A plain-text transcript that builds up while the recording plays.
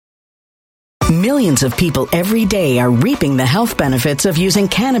Millions of people every day are reaping the health benefits of using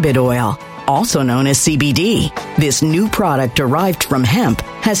cannabis oil, also known as CBD. This new product derived from hemp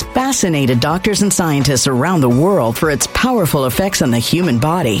has fascinated doctors and scientists around the world for its powerful effects on the human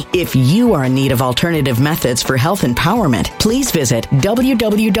body. If you are in need of alternative methods for health empowerment, please visit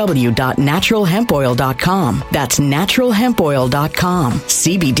www.naturalhempoil.com. That's naturalhempoil.com.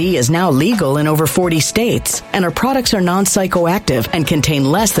 CBD is now legal in over 40 states, and our products are non-psychoactive and contain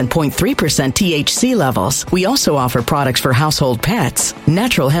less than 0.3% THC levels. We also offer products for household pets.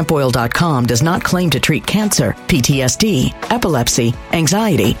 Naturalhempoil.com does not claim to treat cancer, PTSD, epilepsy,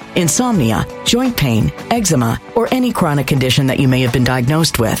 anxiety, insomnia, joint pain, eczema, or any chronic condition that you may have been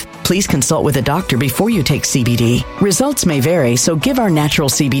diagnosed with. Please consult with a doctor before you take CBD. Results may vary, so give our natural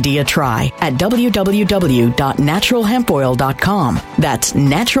CBD a try at www.naturalhempoil.com. That's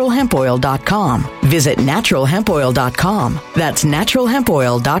naturalhempoil.com. Visit naturalhempoil.com. That's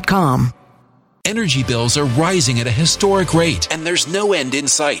naturalhempoil.com. Energy bills are rising at a historic rate, and there's no end in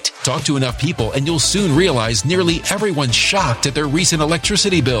sight. Talk to enough people, and you'll soon realize nearly everyone's shocked at their recent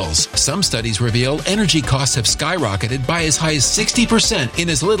electricity bills. Some studies reveal energy costs have skyrocketed by as high as 60% in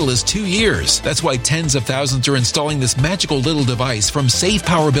as little as 2 years. That's why tens of thousands are installing this magical little device from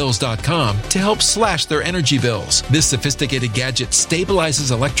SavePowerBills.com to help slash their energy bills. This sophisticated gadget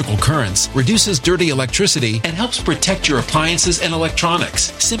stabilizes electrical currents, reduces dirty electricity, and helps protect your appliances and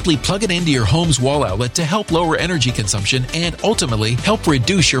electronics. Simply plug it into your home's wall outlet to help lower energy consumption and ultimately help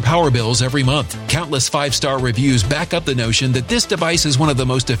reduce your power bills every month. Countless 5-star reviews back up the notion that this device is one of the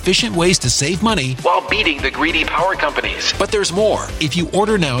most efficient ways to save money while beating the greedy power companies. But there's more. If you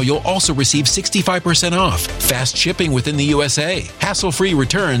order now, you'll also receive 65% off, fast shipping within the USA, hassle-free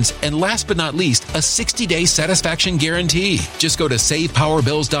returns, and last but not least, a 60-day satisfaction guarantee. Just go to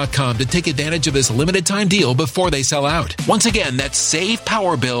SavePowerBills.com to take advantage of this limited time deal before they sell out. Once again, that's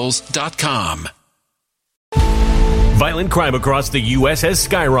SavePowerBills.com. Violent crime across the U.S. has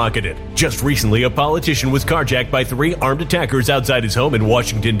skyrocketed. Just recently, a politician was carjacked by 3 armed attackers outside his home in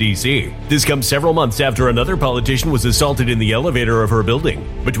Washington, D.C. This comes several months after another politician was assaulted in the elevator of her building.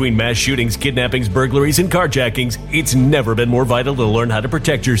 Between mass shootings, kidnappings, burglaries, and carjackings, it's never been more vital to learn how to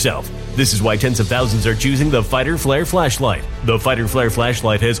protect yourself. This is why tens of thousands are choosing the Fighter Flare flashlight. The Fighter Flare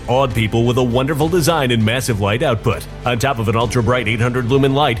flashlight has awed people with a wonderful design and massive light output. On top of an ultra-bright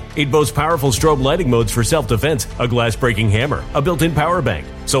 800-lumen light, it boasts powerful strobe lighting modes for self-defense, a glass-breaking hammer, a built-in power bank,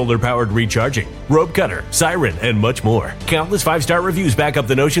 solar-powered recharging, rope cutter, siren, and much more. Countless 5-star reviews back up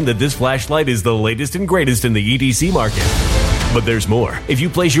the notion that this flashlight is the latest and greatest in the EDC market. But there's more. If you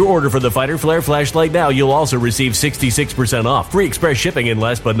place your order for the Fighter Flare flashlight now, you'll also receive 66% off, free express shipping, and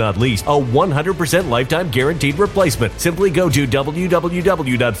last but not least, a 100% lifetime guaranteed replacement. Simply go to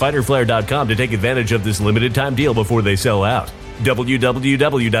www.fighterflare.com to take advantage of this limited time deal before they sell out.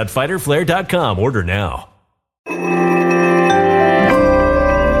 www.fighterflare.com. Order now.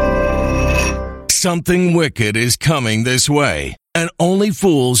 Something wicked is coming this way, and only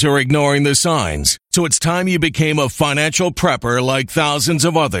fools are ignoring the signs. So it's time you became a financial prepper like thousands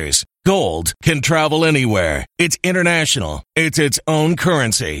of others. Gold can travel anywhere. It's international. It's its own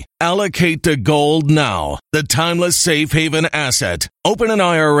currency. Allocate to gold now, the timeless safe haven asset. Open an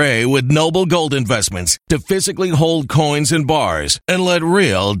IRA with Noble Gold Investments to physically hold coins and bars and let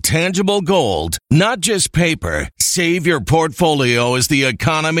real, tangible gold, not just paper, save your portfolio as the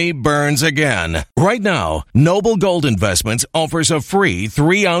economy burns again. Right now, Noble Gold Investments offers a free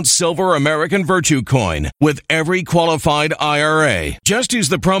 3-ounce silver American Virtue coin with every qualified IRA. Just use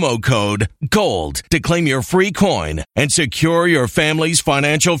the promo code GOLD to claim your free coin and secure your family's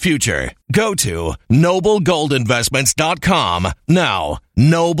financial future. Go to noblegoldinvestments.com now.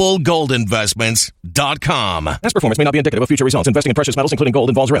 noblegoldinvestments.com. Past performance may not be indicative of future results. Investing in precious metals, including gold,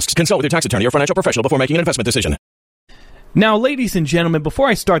 involves risks. Consult with your tax attorney or financial professional before making an investment decision. Now, ladies and gentlemen, before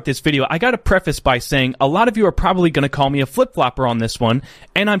I start this video, I got to preface by saying a lot of you are probably going to call me a flip-flopper on this one,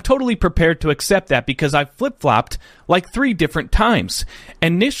 and I'm totally prepared to accept that because I've flip-flopped like 3 different times.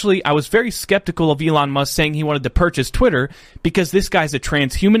 Initially, I was very skeptical of Elon Musk saying he wanted to purchase Twitter because this guy's a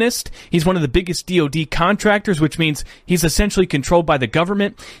transhumanist. He's one of the biggest DoD contractors, which means he's essentially controlled by the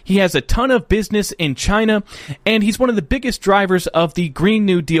government. He has a ton of business in China, and he's one of the biggest drivers of the Green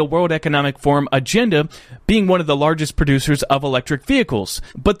New Deal World Economic Forum agenda, being one of the largest producers of electric vehicles.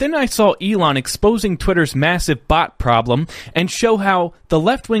 But then I saw Elon exposing Twitter's massive bot problem and show how the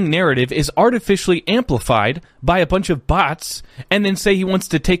left-wing narrative is artificially amplified by a bunch of bots, and then say he wants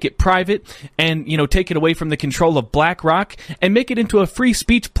to take it private and, take it away from the control of BlackRock and make it into a free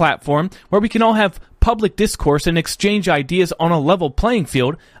speech platform where we can all have public discourse and exchange ideas on a level playing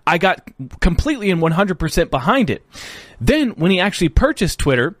field, I got completely and 100% behind it. Then, when he actually purchased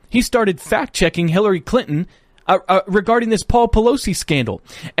Twitter, he started fact-checking Hillary Clinton regarding this Paul Pelosi scandal.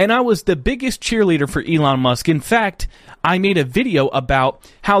 And I was the biggest cheerleader for Elon Musk. In fact, I made a video about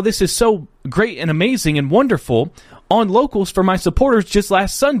how this is so great and amazing and wonderful on Locals for my supporters just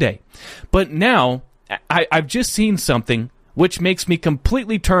last Sunday. But now, I've just seen something which makes me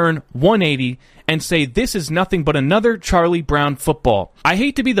completely turn 180 and say this is nothing but another Charlie Brown football. I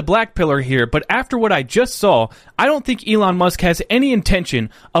hate to be the black pillar here, but after what I just saw, I don't think Elon Musk has any intention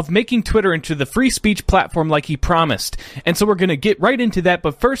of making Twitter into the free speech platform like he promised. And so we're going to get right into that,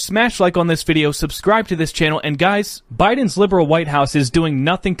 but first smash like on this video, subscribe to this channel, and guys, Biden's liberal White House is doing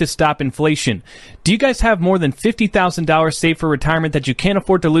nothing to stop inflation. Do you guys have more than $50,000 saved for retirement that you can't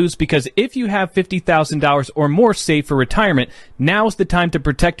afford to lose? Because if you have $50,000 or more saved for retirement, now's the time to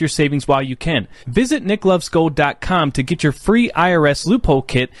protect your savings while you can. Visit nicklovesgold.com to get your free IRS loophole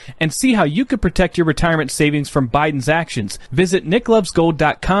kit and see how you could protect your retirement savings from Biden's actions. Visit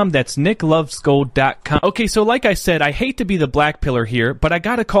nicklovesgold.com. That's nicklovesgold.com. Okay, so like I said, I hate to be the black pillar here, but I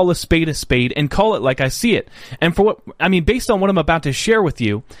gotta call a spade and call it like I see it. And based on what I'm about to share with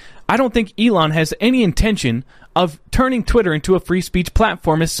you, I don't think Elon has any intention of turning Twitter into a free speech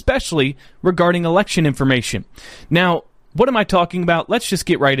platform, especially regarding election information. Now, what am I talking about? Let's just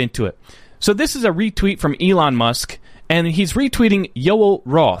get right into it. So this is a retweet from Elon Musk, and he's retweeting Yoel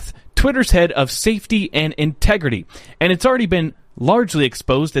Roth, Twitter's head of safety and integrity. And it's already been largely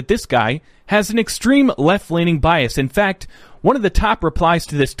exposed that this guy has an extreme left-leaning bias. In fact, one of the top replies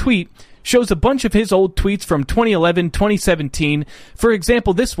to this tweet shows a bunch of his old tweets from 2011, 2017. For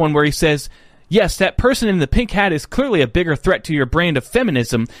example, this one where he says, yes, that person in the pink hat is clearly a bigger threat to your brand of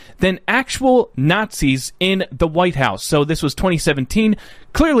feminism than actual Nazis in the White House. So this was 2017.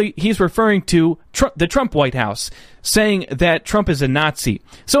 Clearly, he's referring to the Trump White House, saying that Trump is a Nazi.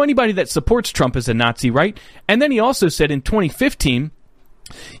 So anybody that supports Trump is a Nazi, right? And then he also said in 2015,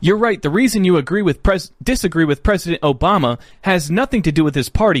 you're right, the reason you disagree with President Obama has nothing to do with his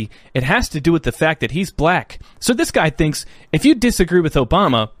party. It has to do with the fact that he's black. So this guy thinks if you disagree with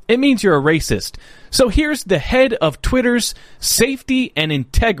Obama, it means you're a racist. So here's the head of Twitter's safety and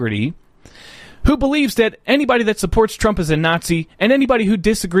integrity, who believes that anybody that supports Trump is a Nazi and anybody who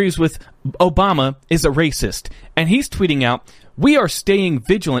disagrees with Obama is a racist. And he's tweeting out, we are staying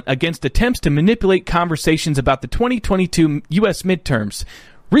vigilant against attempts to manipulate conversations about the 2022 U.S. midterms.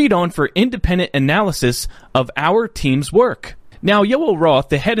 Read on for independent analysis of our team's work. Now, Yoel Roth,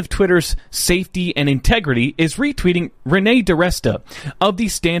 the head of Twitter's safety and integrity, is retweeting Renee DiResta of the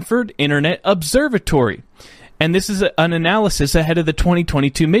Stanford Internet Observatory. And this is an analysis ahead of the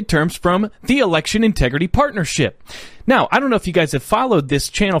 2022 midterms from the Election Integrity Partnership. Now, I don't know if you guys have followed this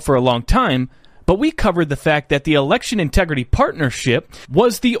channel for a long time, but we covered the fact that the Election Integrity Partnership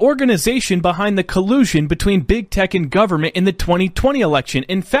was the organization behind the collusion between big tech and government in the 2020 election.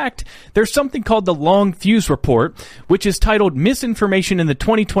 In fact, there's something called the Long Fuse Report, which is titled Misinformation in the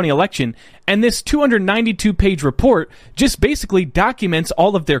 2020 Election, and this 292-page report just basically documents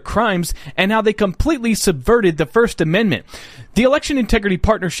all of their crimes and how they completely subverted the First Amendment. The Election Integrity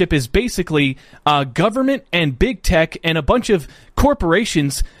Partnership is basically government and big tech and a bunch of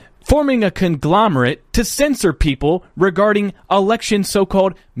corporations forming a conglomerate to censor people regarding election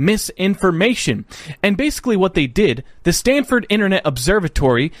so-called misinformation. And basically what they did, the Stanford Internet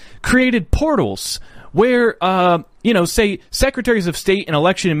Observatory created portals where, say secretaries of state and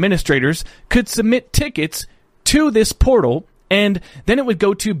election administrators could submit tickets to this portal, and then it would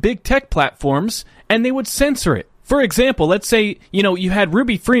go to big tech platforms and they would censor it. For example, let's say, you had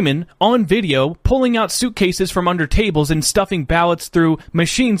Ruby Freeman on video pulling out suitcases from under tables and stuffing ballots through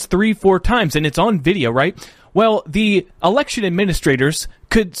machines 3-4 times, and it's on video, right? Well, the election administrators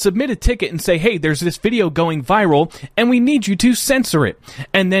could submit a ticket and say, hey, there's this video going viral, and we need you to censor it.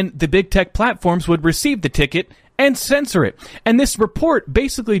 And then the big tech platforms would receive the ticket and censor it. And this report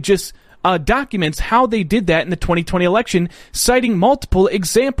basically just documents how they did that in the 2020 election, citing multiple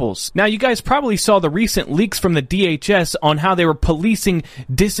examples. Now, you guys probably saw the recent leaks from the DHS on how they were policing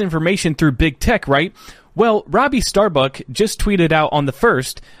disinformation through big tech, right? Well, Robbie Starbuck just tweeted out on the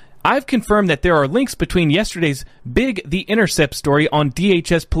 1st, I've confirmed that there are links between yesterday's big The Intercept story on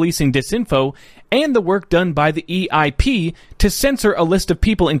DHS policing disinfo and the work done by the EIP to censor a list of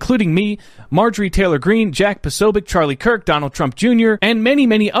people including me, Marjorie Taylor Greene, Jack Posobiec, Charlie Kirk, Donald Trump Jr., and many,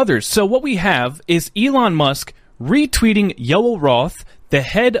 many others. So what we have is Elon Musk retweeting Yoel Roth, the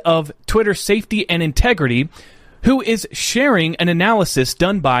head of Twitter safety and integrity, who is sharing an analysis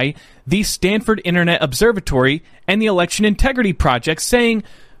done by the Stanford Internet Observatory and the Election Integrity Project, saying,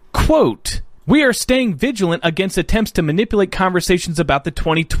 quote, We are staying vigilant against attempts to manipulate conversations about the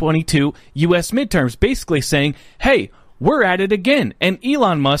 2022 U.S. midterms, basically saying, hey, we're at it again, and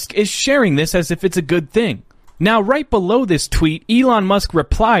Elon Musk is sharing this as if it's a good thing. Now, right below this tweet, Elon Musk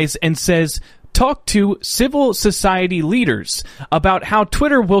replies and says, talk to civil society leaders about how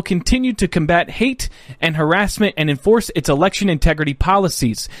Twitter will continue to combat hate and harassment and enforce its election integrity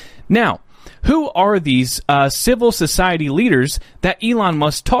policies. Now, who are these civil society leaders that Elon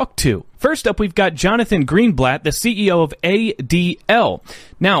Musk talked to? First up, we've got Jonathan Greenblatt, the CEO of ADL.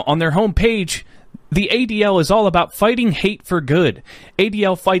 Now, on their homepage, the ADL is all about fighting hate for good.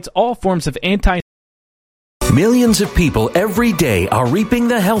 ADL fights all forms of Millions of people every day are reaping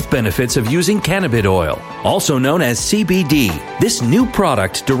the health benefits of using cannabis oil, also known as CBD. This new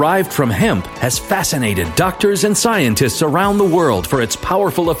product derived from hemp has fascinated doctors and scientists around the world for its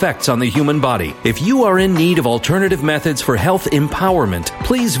powerful effects on the human body. If you are in need of alternative methods for health empowerment,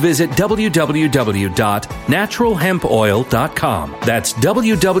 please visit www.naturalhempoil.com. That's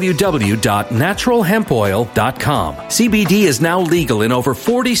www.naturalhempoil.com. CBD is now legal in over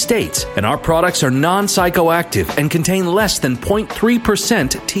 40 states, and our products are non-psychoactive and contain less than 0.3%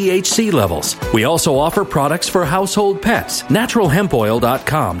 THC levels. We also offer products for household pets.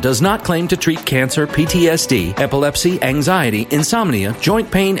 NaturalHempOil.com does not claim to treat cancer, PTSD, epilepsy, anxiety, insomnia, joint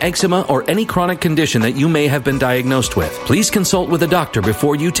pain, eczema, or any chronic condition that you may have been diagnosed with. Please consult with a doctor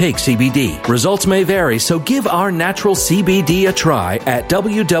before you take CBD. Results may vary, so give our natural CBD a try at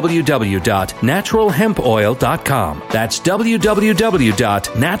www.naturalhempoil.com. That's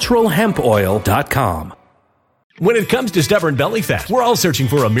www.naturalhempoil.com. When it comes to stubborn belly fat, we're all searching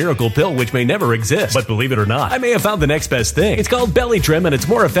for a miracle pill which may never exist. But believe it or not, I may have found the next best thing. It's called Belly Trim, and it's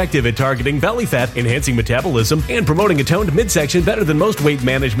more effective at targeting belly fat, enhancing metabolism, and promoting a toned midsection better than most weight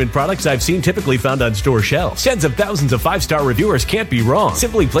management products I've seen typically found on store shelves. Tens of thousands of 5-star reviewers can't be wrong.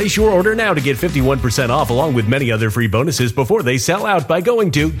 Simply place your order now to get 51% off along with many other free bonuses before they sell out by going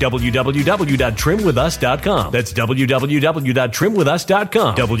to www.trimwithus.com. That's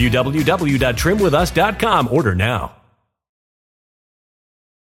www.trimwithus.com. www.trimwithus.com. Order now.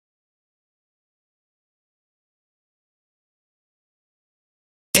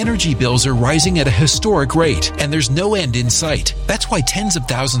 Energy bills are rising at a historic rate, and there's no end in sight. That's why tens of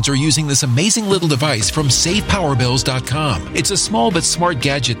thousands are using this amazing little device from SavePowerBills.com. It's a small but smart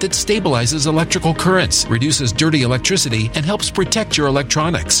gadget that stabilizes electrical currents, reduces dirty electricity, and helps protect your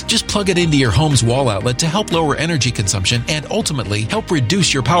electronics. Just plug it into your home's wall outlet to help lower energy consumption and ultimately help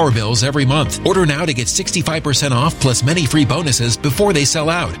reduce your power bills every month. Order now to get 65% off plus many free bonuses before they sell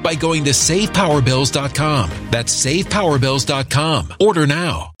out by going to SavePowerBills.com. That's SavePowerBills.com. Order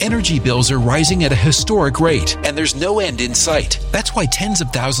now. Energy bills are rising at a historic rate, and there's no end in sight. That's why tens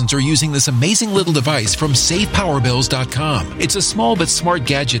of thousands are using this amazing little device from SavePowerBills.com. It's a small but smart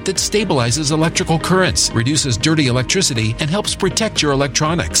gadget that stabilizes electrical currents, reduces dirty electricity, and helps protect your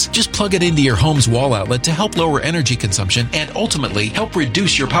electronics. Just plug it into your home's wall outlet to help lower energy consumption and ultimately help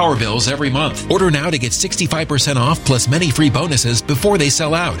reduce your power bills every month. Order now to get 65% off plus many free bonuses before they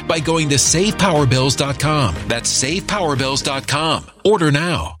sell out by going to SavePowerBills.com. That's SavePowerBills.com. Order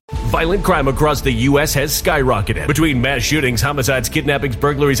now. Violent crime across the U.S. has skyrocketed. Between mass shootings, homicides, kidnappings,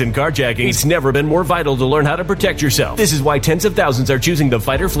 burglaries, and carjacking, it's never been more vital to learn how to protect yourself. This is why tens of thousands are choosing the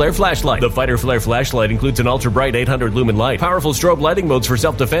Fighter Flare flashlight. The Fighter Flare flashlight includes an ultra-bright 800 lumen light, powerful strobe lighting modes for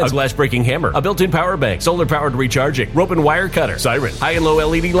self-defense, a glass-breaking hammer, a built-in power bank, solar-powered recharging, rope and wire cutter, siren, high and low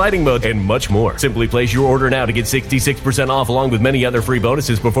LED lighting mode, and much more. Simply place your order now to get 66% off along with many other free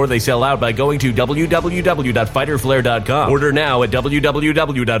bonuses before they sell out by going to www.fighterflare.com. Order now at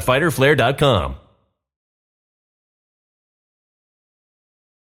www.fighterflare.com.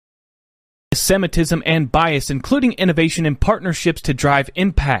 Semitism and bias, including innovation and partnerships to drive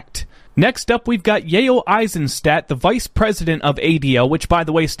impact. Next up, we've got Yael Eisenstadt, the vice president of ADL, which, by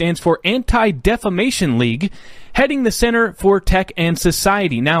the way, stands for Anti-Defamation League, heading the Center for Tech and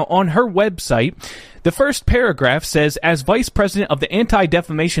Society. Now, on her website, the first paragraph says, as vice president of the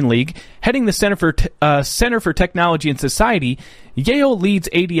Anti-Defamation League, heading the Center for Technology and Society, Yael leads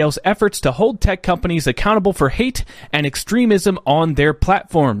ADL's efforts to hold tech companies accountable for hate and extremism on their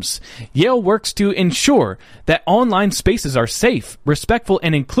platforms. Yael works to ensure that online spaces are safe, respectful,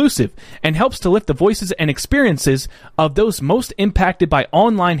 and inclusive, and helps to lift the voices and experiences of those most impacted by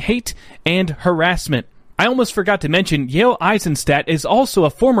online hate and harassment. I almost forgot to mention, Yael Eisenstadt is also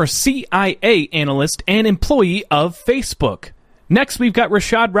a former CIA analyst and employee of Facebook. Next, we've got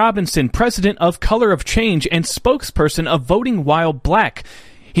Rashad Robinson, president of Color of Change and spokesperson of Voting While Black.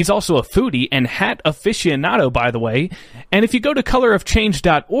 He's also a foodie and hat aficionado, by the way. And if you go to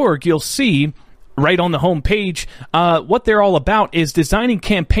colorofchange.org, you'll see right on the home page. What they're all about is designing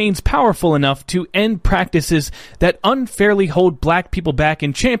campaigns powerful enough to end practices that unfairly hold black people back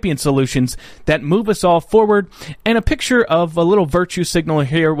and champion solutions that move us all forward. And a picture of a little virtue signal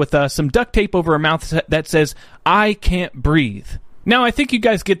here with some duct tape over her mouth that says, "I can't breathe." Now, I think you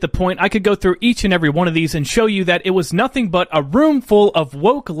guys get the point. I could go through each and every one of these and show you that it was nothing but a room full of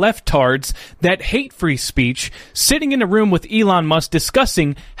woke leftards that hate free speech, sitting in a room with Elon Musk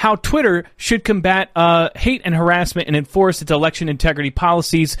discussing how Twitter should combat hate and harassment and enforce its election integrity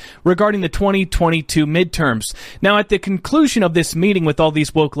policies regarding the 2022 midterms. Now, at the conclusion of this meeting with all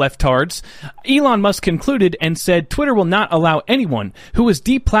these woke leftards, Elon Musk concluded and said Twitter will not allow anyone who is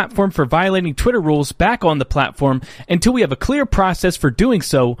deplatformed for violating Twitter rules back on the platform until we have a clear process for doing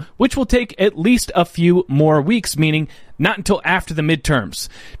so, which will take at least a few more weeks, meaning not until after the midterms.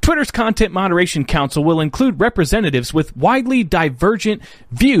 Twitter's Content Moderation Council will include representatives with widely divergent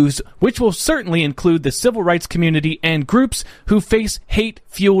views, which will certainly include the civil rights community and groups who face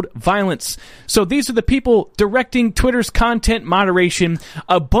hate-fueled violence. So these are the people directing Twitter's content moderation,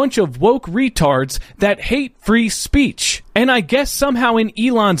 a bunch of woke retards that hate free speech. And I guess somehow in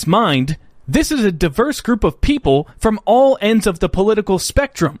Elon's mind, this is a diverse group of people from all ends of the political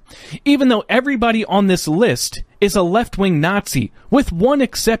spectrum, even though everybody on this list is a left-wing Nazi, with one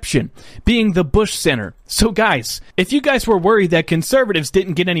exception, being the Bush Center. So guys, if you guys were worried that conservatives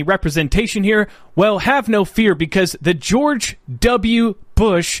didn't get any representation here, well, have no fear, because the George W.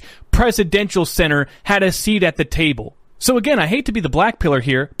 Bush Presidential Center had a seat at the table. So again, I hate to be the black pillar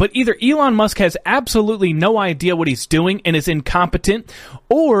here, but either Elon Musk has absolutely no idea what he's doing and is incompetent,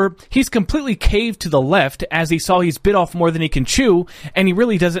 or he's completely caved to the left as he saw he's bit off more than he can chew, and he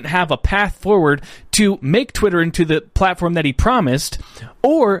really doesn't have a path forward to make Twitter into the platform that he promised,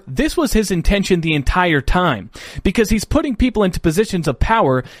 or this was his intention the entire time, because he's putting people into positions of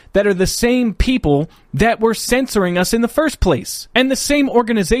power that are the same people that were censoring us in the first place, and the same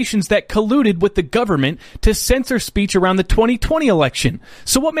organizations that colluded with the government to censor speech around the 2020 election.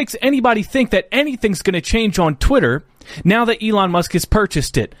 So what makes anybody think that anything's going to change on Twitter now that Elon Musk has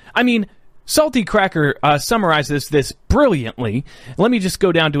purchased it? I mean, Salty Cracker summarizes this brilliantly. Let me just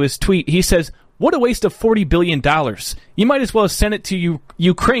go down to his tweet. He says, "What a waste of $40 billion. You might as well have sent it to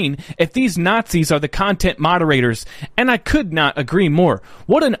Ukraine if these Nazis are the content moderators." And I could not agree more.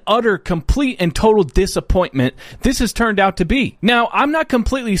 What an utter, complete, and total disappointment this has turned out to be. Now, I'm not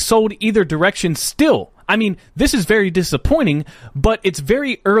completely sold either direction still. I mean, this is very disappointing, but it's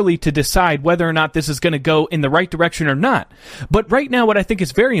very early to decide whether or not this is going to go in the right direction or not. But right now, what I think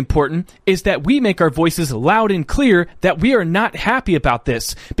is very important is that we make our voices loud and clear that we are not happy about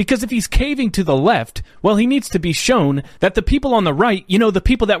this. Because if he's caving to the left, well, he needs to be shown that the people on the right, you know, the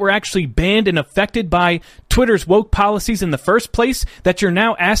people that were actually banned and affected by Twitter's woke policies in the first place, that you're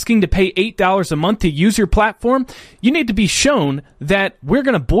now asking to pay $8 a month to use your platform, you need to be shown that we're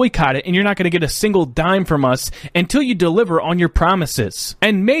going to boycott it and you're not going to get a single dime from us until you deliver on your promises.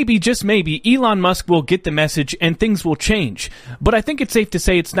 And maybe, just maybe, Elon Musk will get the message and things will change. But I think it's safe to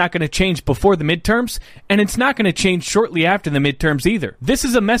say it's not going to change before the midterms, and it's not going to change shortly after the midterms either. This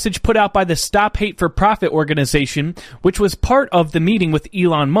is a message put out by the Stop Hate for Profit organization, which was part of the meeting with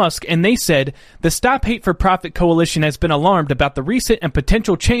Elon Musk, and they said, "The Stop Hate for Profit coalition has been alarmed about the recent and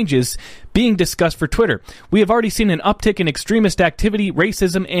potential changes being discussed for Twitter. We have already seen an uptick in extremist activity,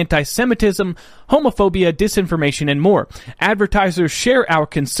 racism, anti-Semitism, homophobia, disinformation, and more. Advertisers share our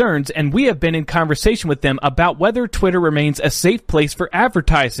concerns, and we have been in conversation with them about whether Twitter remains a safe place for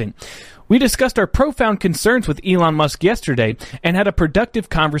advertising. We discussed our profound concerns with Elon Musk yesterday and had a productive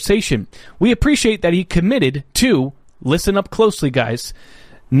conversation. We appreciate that he committed to," listen up closely guys,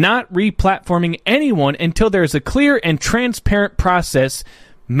 "not re-platforming anyone until there is a clear and transparent process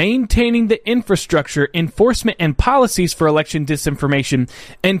maintaining the infrastructure, enforcement, and policies for election disinformation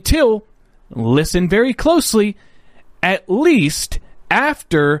until," listen very closely, "at least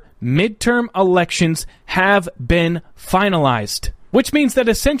after midterm elections have been finalized." Which means that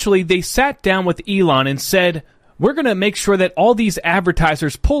essentially they sat down with Elon and said, "We're going to make sure that all these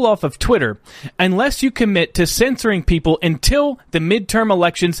advertisers pull off of Twitter unless you commit to censoring people until the midterm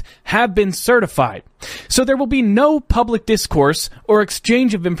elections have been certified. So there will be no public discourse or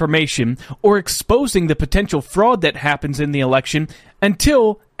exchange of information or exposing the potential fraud that happens in the election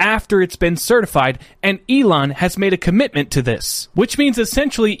until after it's been certified," and Elon has made a commitment to this. Which means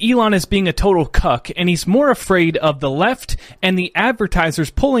essentially Elon is being a total cuck, and he's more afraid of the left and the advertisers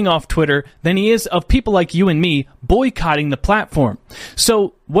pulling off Twitter than he is of people like you and me boycotting the platform.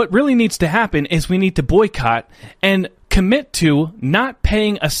 So what really needs to happen is we need to boycott, and commit to not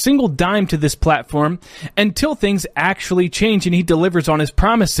paying a single dime to this platform until things actually change and he delivers on his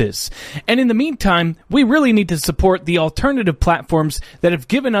promises. And in the meantime, we really need to support the alternative platforms that have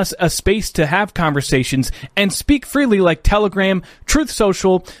given us a space to have conversations and speak freely, like Telegram, Truth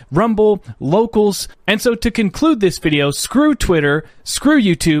Social, Rumble, Locals. And so to conclude this video, screw Twitter, screw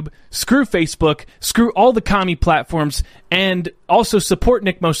YouTube, screw Facebook, screw all the commie platforms, and also support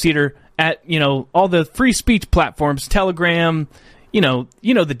Nick Moseder at, all the free speech platforms, Telegram, you know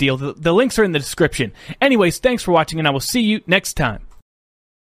the deal. The links are in the description. Anyways, thanks for watching, and I will see you next time.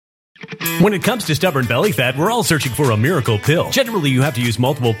 When it comes to stubborn belly fat, we're all searching for a miracle pill. Generally, you have to use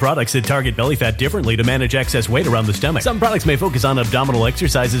multiple products that target belly fat differently to manage excess weight around the stomach. Some products may focus on abdominal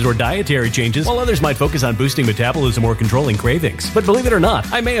exercises or dietary changes, while others might focus on boosting metabolism or controlling cravings. But believe it or not,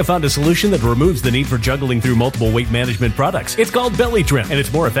 I may have found a solution that removes the need for juggling through multiple weight management products. It's called Belly Trim, and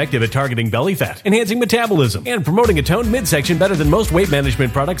it's more effective at targeting belly fat, enhancing metabolism, and promoting a toned midsection better than most weight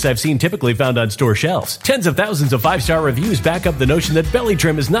management products I've seen typically found on store shelves. Tens of thousands of 5-star reviews back up the notion that Belly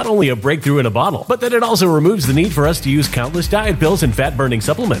Trim is not only a breakthrough in a bottle, but that it also removes the need for us to use countless diet pills and fat-burning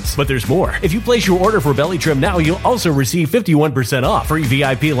supplements. But there's more. If you place your order for Belly Trim now, you'll also receive 51% off, free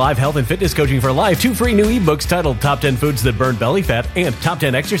VIP live health and fitness coaching for life, 2 free new ebooks titled Top 10 Foods That Burn Belly Fat and Top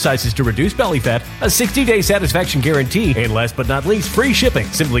 10 Exercises to Reduce Belly Fat, a 60-day satisfaction guarantee, and last but not least, free shipping.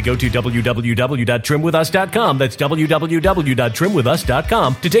 Simply go to www.trimwithus.com. That's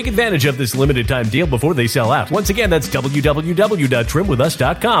www.trimwithus.com to take advantage of this limited time deal before they sell out. Once again, that's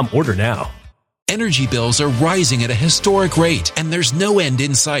www.trimwithus.com. Order now. Energy bills are rising at a historic rate, and there's no end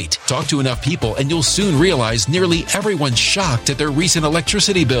in sight. Talk to enough people, and you'll soon realize nearly everyone's shocked at their recent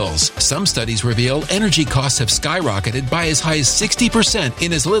electricity bills. Some studies reveal energy costs have skyrocketed by as high as 60%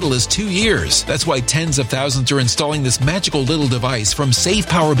 in as little as 2 years. That's why tens of thousands are installing this magical little device from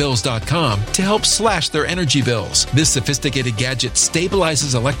SavePowerBills.com to help slash their energy bills. This sophisticated gadget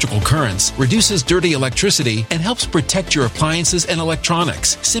stabilizes electrical currents, reduces dirty electricity, and helps protect your appliances and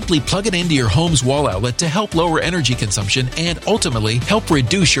electronics. Simply plug it into your home's wall outlet to help lower energy consumption and ultimately help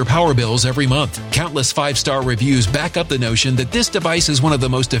reduce your power bills every month. Countless 5-star reviews back up the notion that this device is one of the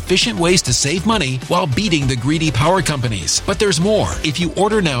most efficient ways to save money while beating the greedy power companies. But there's more. If you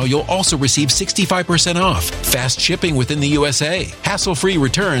order now, you'll also receive 65% off, fast shipping within the USA, hassle-free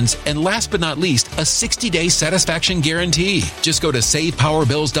returns, and last but not least, a 60-day satisfaction guarantee. Just go to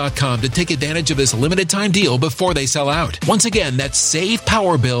SavePowerBills.com to take advantage of this limited time deal before they sell out. Once again, that's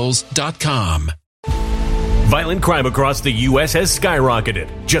SavePowerBills.com. Violent crime across the U.S. has skyrocketed.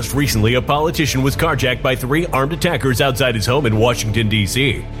 Just recently, a politician was carjacked by 3 armed attackers outside his home in Washington,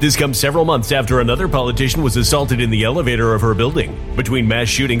 D.C. This comes several months after another politician was assaulted in the elevator of her building. Between mass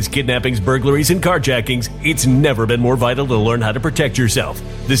shootings, kidnappings, burglaries, and carjackings, it's never been more vital to learn how to protect yourself.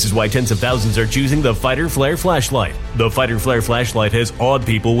 This is why tens of thousands are choosing the Fighter Flare flashlight. The Fighter Flare flashlight has awed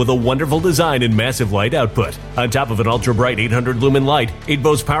people with a wonderful design and massive light output. On top of an ultra-bright 800-lumen light, it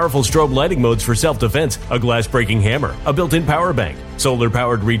boasts powerful strobe lighting modes for self-defense, a glass-breaking hammer, a built-in power bank,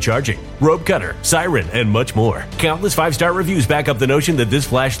 solar-powered recharging, rope cutter, siren, and much more. Countless 5-star reviews back up the notion that this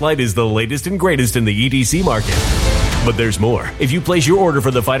flashlight is the latest and greatest in the EDC market. But there's more. If you place your order for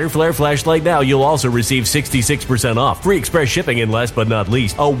the Fighter Flare flashlight now, you'll also receive 66% off, free express shipping, and last but not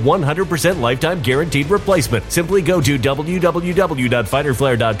least, a 100% lifetime guaranteed replacement. Simply go to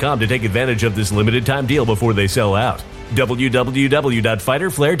www.fighterflare.com to take advantage of this limited time deal before they sell out.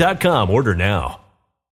 www.fighterflare.com. Order now.